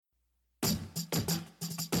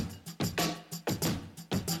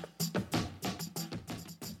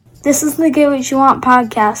This is the Get What You Want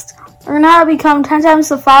podcast. Learn how to become 10 times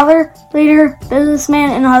the father, leader,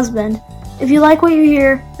 businessman, and husband. If you like what you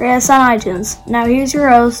hear, rate us on iTunes. Now here's your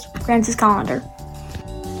host, Francis Collender.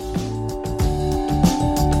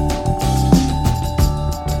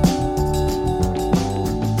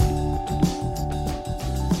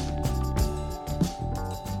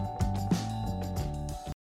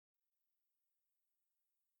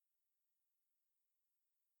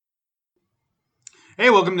 Hey,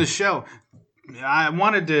 welcome to the show. I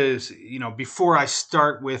wanted to, before I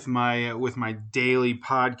start with my daily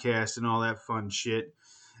podcast and all that fun shit,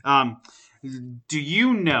 do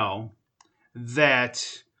you know that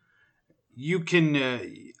you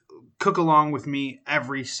can cook along with me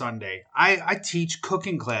every Sunday? I teach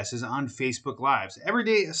cooking classes on Facebook Lives every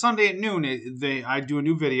day. Sunday at noon, I do a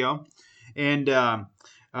new video, and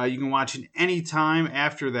you can watch it anytime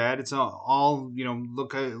after that. It's all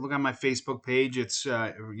look on my Facebook page. It's you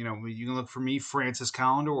can look for me, Francis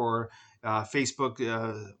Collender, or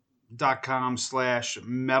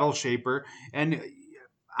Facebook.com/Metal Shaper, and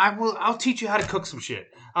I'll teach you how to cook some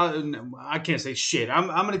shit. I can't say shit. I'm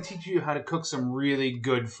going to teach you how to cook some really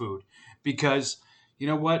good food, because you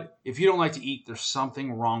know what? If you don't like to eat, there's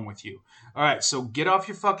something wrong with you. All right, so get off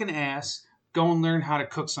your fucking ass. Go and learn how to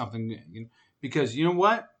cook something. Because you know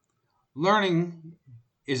what? Learning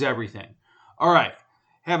is everything. All right.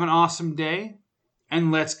 Have an awesome day,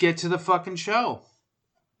 and let's get to the fucking show.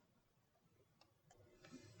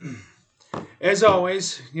 As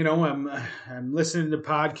always, I'm listening to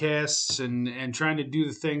podcasts and trying to do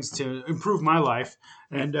the things to improve my life,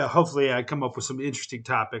 and hopefully I come up with some interesting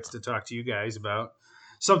topics to talk to you guys about.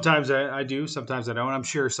 Sometimes I do, sometimes I don't. I'm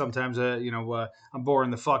sure sometimes I'm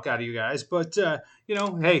boring the fuck out of you guys, but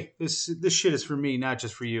hey, this shit is for me, not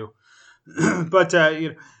just for you. But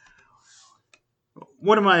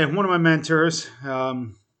one of my mentors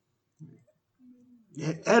had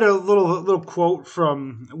a little quote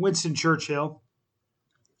from Winston Churchill,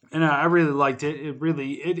 and I really liked it.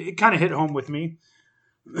 It kind of hit home with me.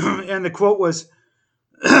 And the quote was,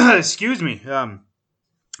 excuse me.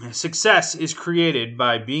 Success is created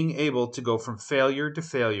by being able to go from failure to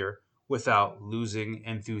failure without losing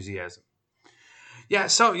enthusiasm. Yeah,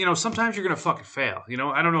 so sometimes you're gonna fucking fail.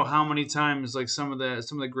 I don't know how many times like some of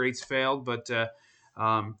the greats failed, but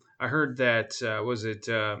I heard that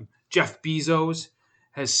Jeff Bezos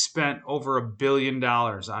has spent over $1 billion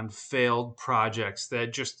on failed projects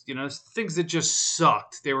that just things that just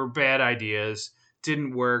sucked. They were bad ideas,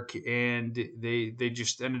 didn't work, and they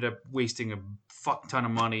just ended up wasting a fuck ton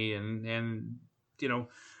of money and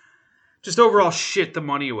just overall shit the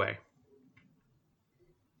money away.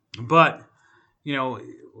 But he went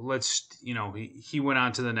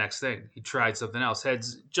on to the next thing. He tried something else, had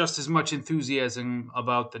just as much enthusiasm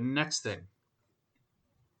about the next thing.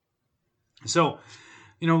 So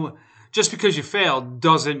just because you failed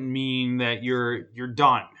doesn't mean that you're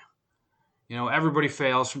done. Everybody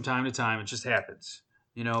fails from time to time. It just happens.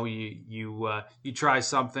 You try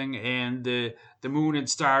something and the moon and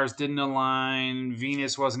stars didn't align,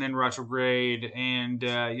 Venus wasn't in retrograde, and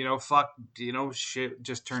shit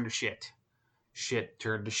just turned to shit. Shit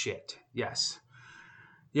turned to shit. Yes.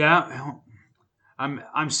 Yeah.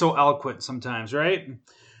 I'm so eloquent sometimes, right?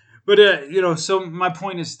 But so my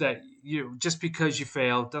point is that just because you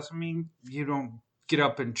fail doesn't mean you don't get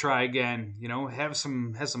up and try again. Have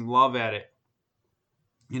some love at it.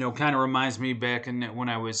 Kind of reminds me back when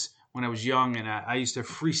I was young, and I used to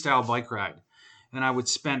freestyle bike ride, and I would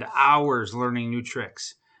spend hours learning new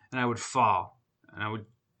tricks, and I would fall, and I would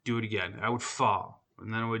do it again. I would fall,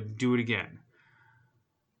 and then I would do it again,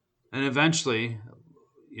 and eventually,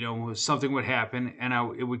 something would happen, and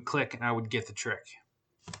it would click, and I would get the trick.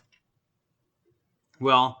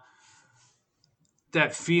 Well,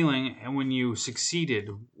 that feeling, and when you succeeded,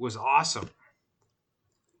 was awesome,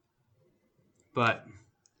 but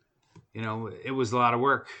it was a lot of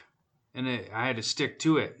work, and I had to stick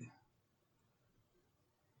to it.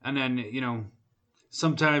 And then,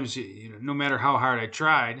 sometimes, no matter how hard I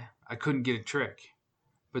tried, I couldn't get a trick.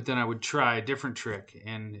 But then I would try a different trick,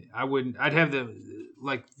 and I'd have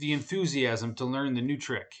the enthusiasm to learn the new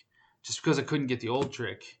trick. Just because I couldn't get the old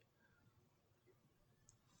trick,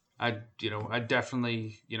 I'd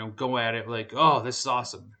definitely, go at it like, oh, this is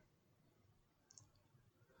awesome.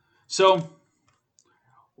 So,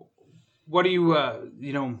 what do you,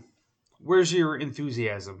 where's your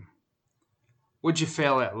enthusiasm? What'd you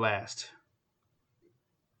fail at last?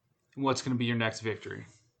 And what's going to be your next victory?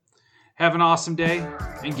 Have an awesome day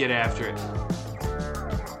and get after it.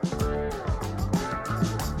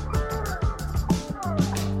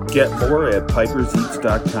 Get more at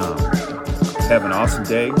piperseats.com. Have an awesome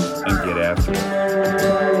day and get after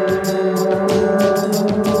it.